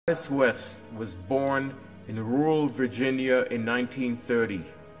Gladys West was born in rural Virginia in 1930.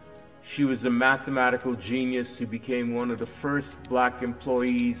 She was a mathematical genius who became one of the first black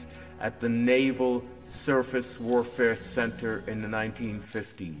employees at the Naval Surface Warfare Center in the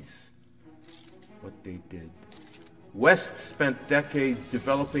 1950s. What they did. West spent decades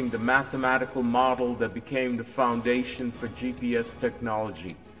developing the mathematical model that became the foundation for GPS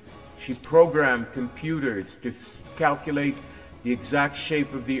technology. She programmed computers to calculate the exact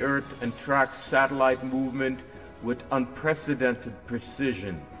shape of the Earth and track satellite movement with unprecedented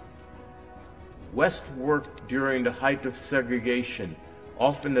precision. West worked during the height of segregation,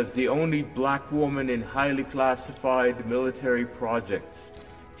 often as the only black woman in highly classified military projects.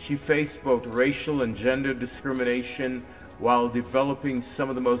 She faced both racial and gender discrimination while developing some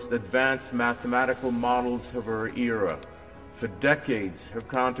of the most advanced mathematical models of her era. For decades, her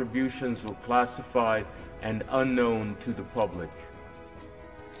contributions were classified and unknown to the public.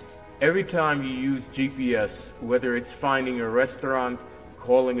 Every time you use GPS, whether it's finding a restaurant,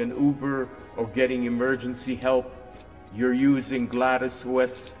 calling an Uber, or getting emergency help, you're using Gladys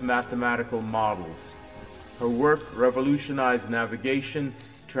West's mathematical models. Her work revolutionized navigation,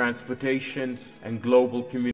 transportation, and global communication.